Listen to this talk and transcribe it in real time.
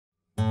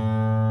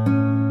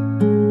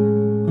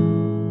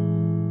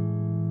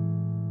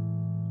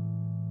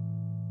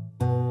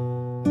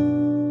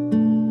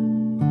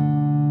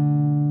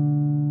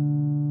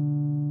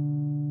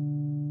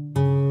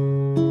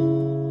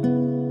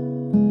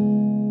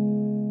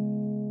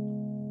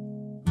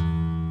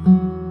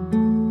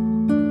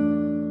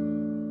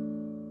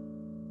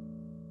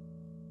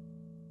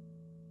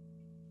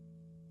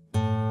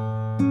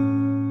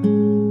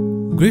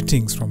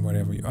Greetings from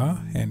wherever you are,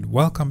 and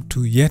welcome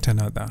to yet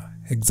another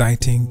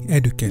exciting,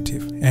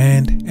 educative,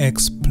 and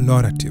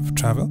explorative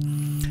travel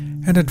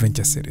and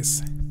adventure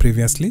series.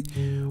 Previously,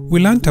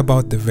 we learned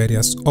about the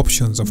various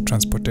options of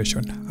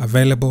transportation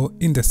available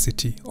in the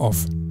city of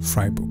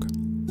Freiburg.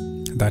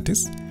 That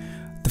is,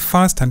 the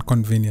fast and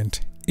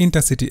convenient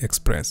intercity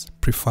express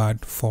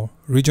preferred for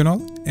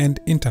regional and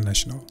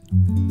international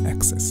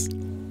access,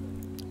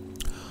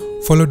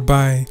 followed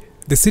by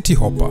the city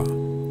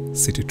hopper,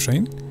 city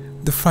train,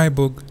 the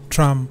Freiburg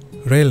tram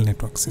rail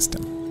network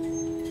system.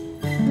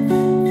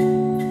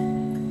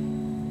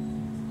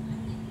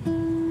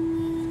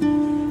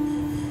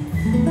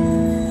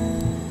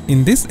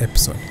 In this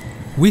episode,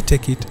 we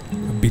take it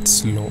a bit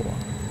slower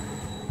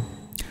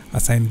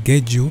as I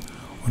engage you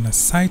on a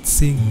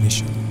sightseeing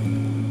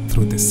mission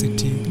through the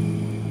city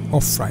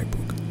of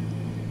Freiburg.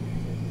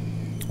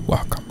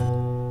 Welcome.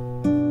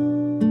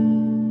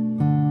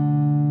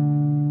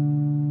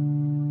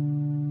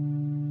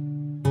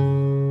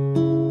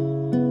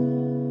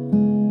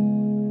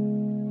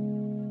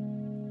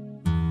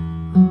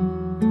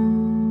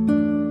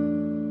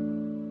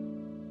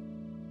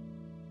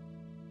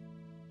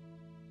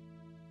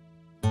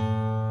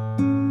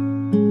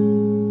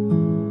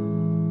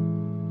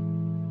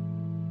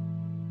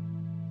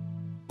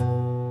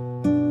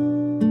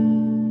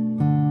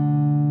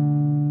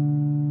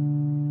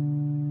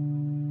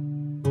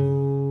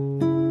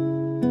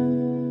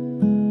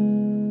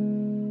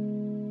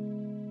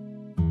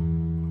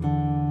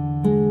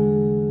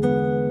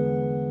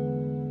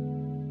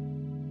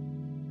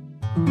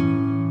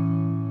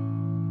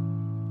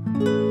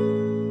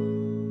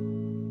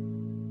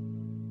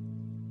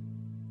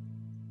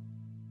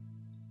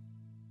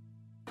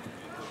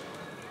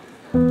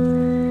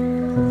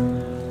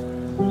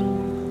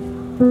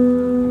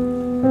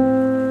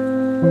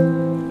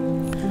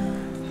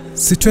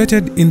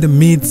 Situated in the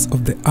midst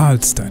of the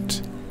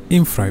Altstadt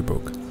in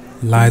Freiburg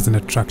lies an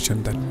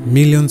attraction that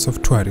millions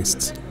of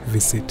tourists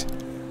visit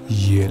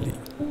yearly.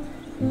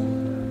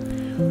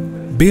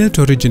 Built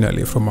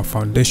originally from a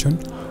foundation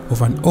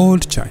of an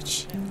old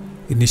church,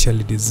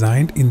 initially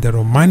designed in the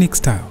Romantic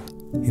style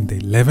in the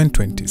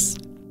 1120s,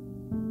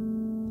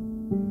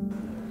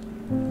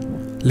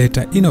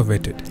 later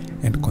innovated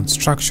and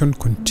construction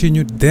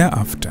continued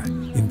thereafter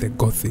in the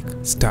Gothic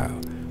style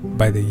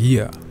by the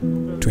year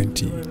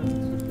 2030.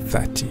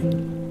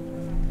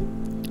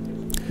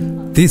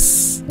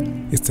 This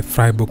is the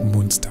Freiburg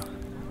Mu,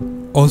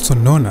 also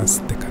known as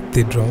the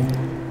Cathedral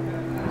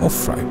of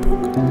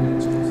Freiburg.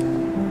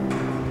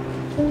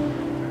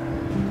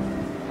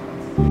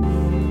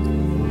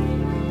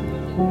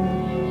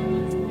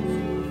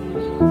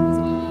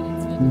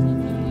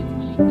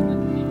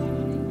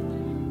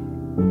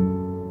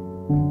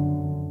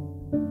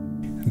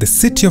 The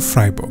city of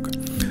Freiburg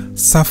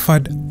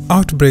suffered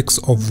outbreaks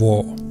of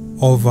war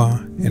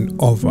over and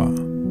over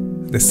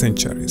the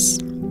centuries.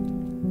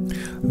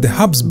 The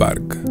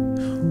Habsburg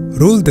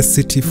ruled the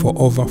city for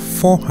over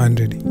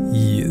 400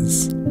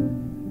 years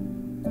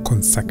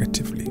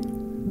consecutively,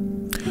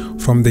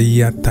 from the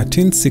year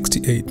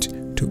 1368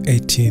 to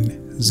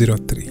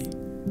 1803.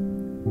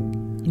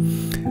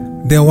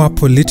 There were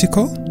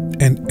political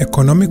and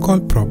economical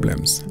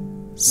problems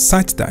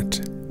such that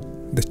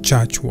the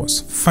church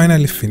was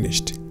finally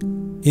finished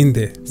in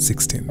the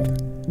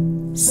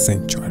 16th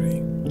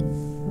century.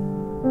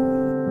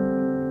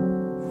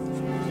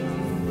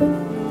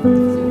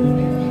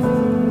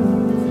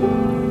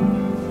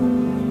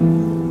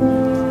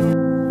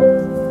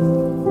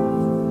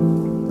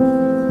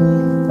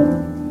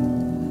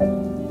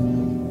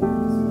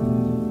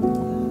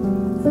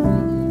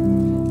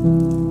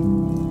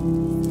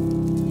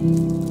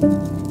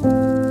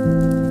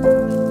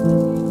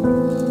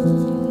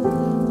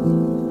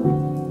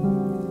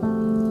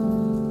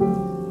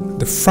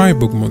 The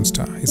Freiburg Mu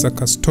is a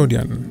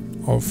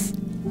custodian of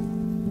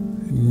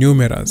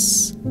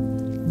numerous.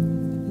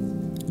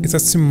 It's a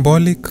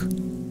symbolic,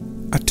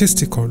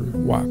 artistical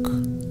work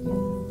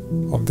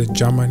of the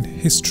German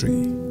history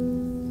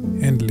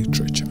and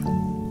literature.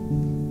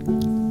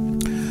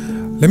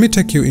 Let me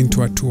take you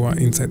into a tour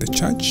inside the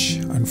church.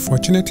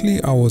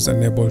 Unfortunately, I was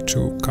unable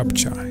to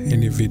capture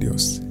any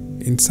videos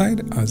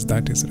inside as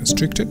that is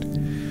restricted.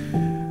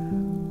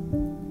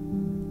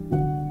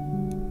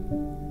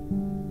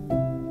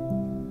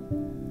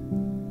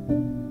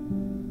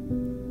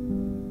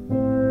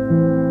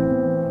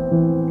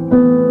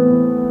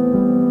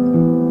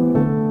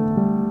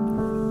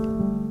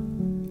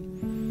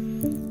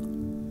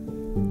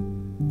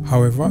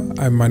 However,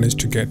 I managed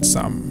to get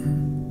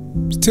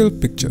some still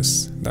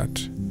pictures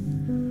that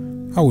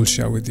I will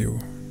share with you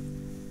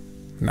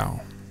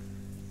now.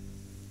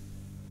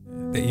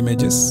 The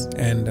images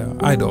and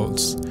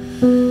idols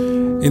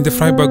in the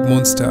Freiburg Mu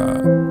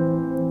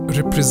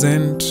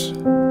represent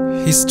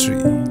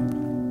history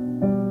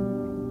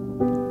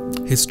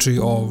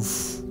of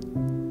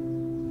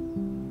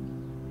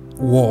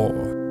war,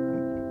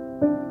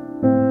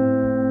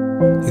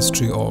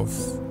 history of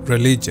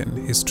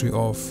religion, history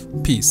of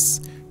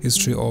peace,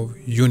 history of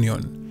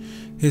union,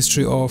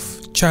 history of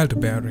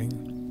childbearing,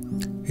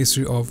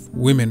 history of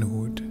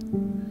womanhood,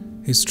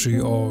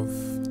 history of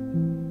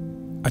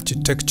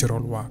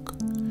architectural work,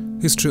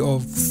 history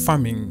of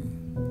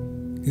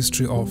farming,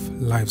 history of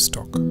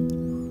livestock,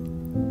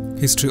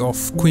 history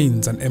of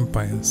queens and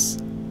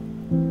empires,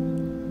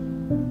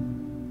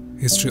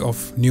 history of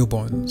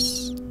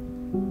newborns.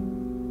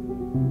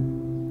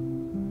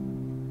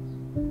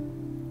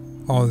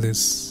 All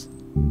this,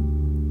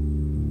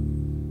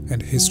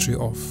 and history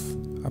of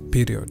a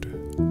period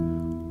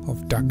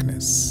of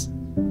darkness,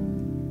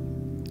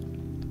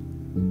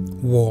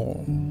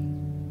 war,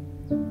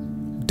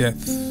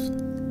 death.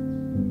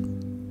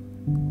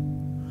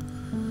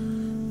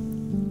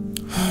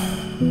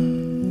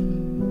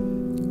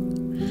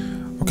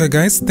 Okay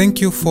guys,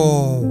 thank you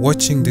for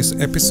watching this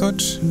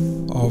episode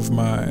of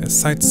my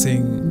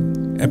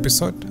sightseeing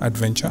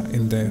adventure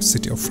in the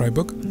city of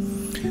Freiburg.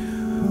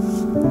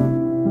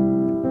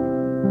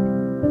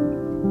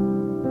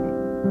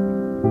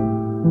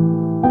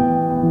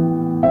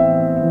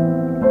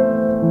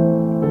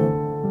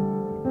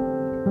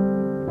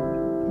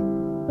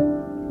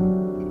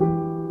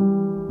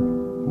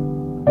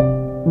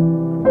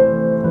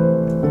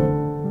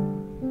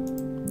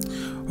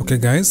 Okay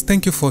guys,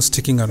 thank you for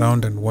sticking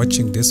around and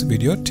watching this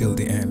video till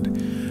the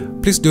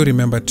end. Please do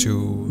remember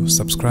to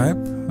subscribe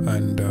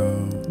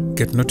and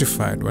get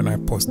notified when I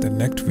post the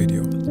next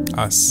video,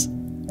 as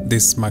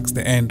this marks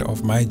the end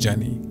of my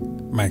journey,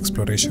 my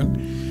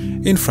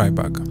exploration in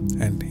Freiburg.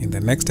 And in the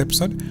next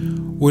episode,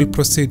 we'll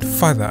proceed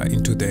further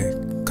into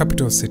the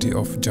capital city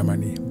of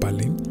Germany,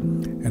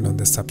 Berlin, and on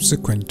the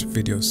subsequent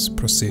videos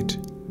proceed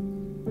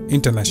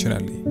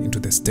internationally into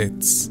the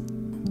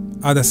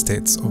other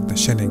states of the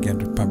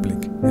Schengen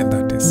Republic, and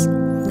that is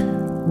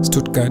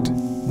Stuttgart,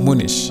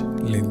 Munich,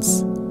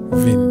 Linz,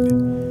 Wien.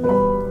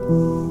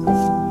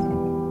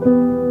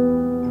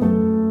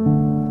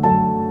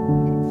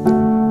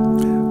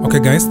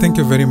 Okay guys, thank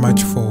you very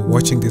much for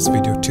watching this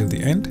video till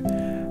the end.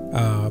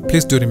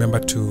 Please do remember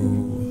to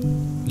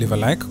leave a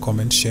like,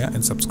 comment, share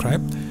and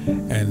subscribe,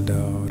 and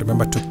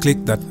remember to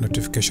click that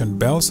notification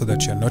bell so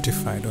that you're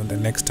notified on the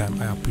next time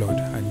I upload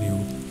a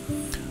new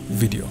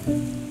video.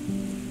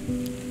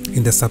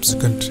 In the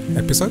subsequent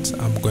episodes,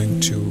 I'm going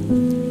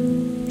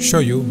to show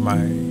you my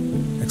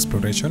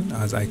exploration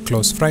as I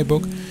close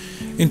Freiburg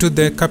into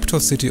the capital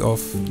city of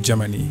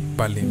Germany,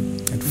 Berlin,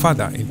 and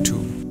further into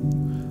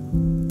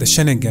the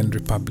Schengen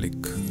Republic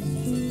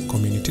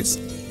communities,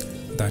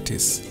 that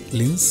is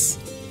Linz,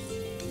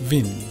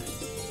 Wien,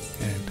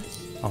 and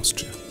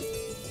Austria.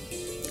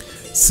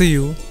 See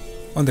you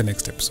on the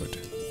next episode.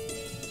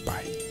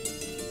 Bye.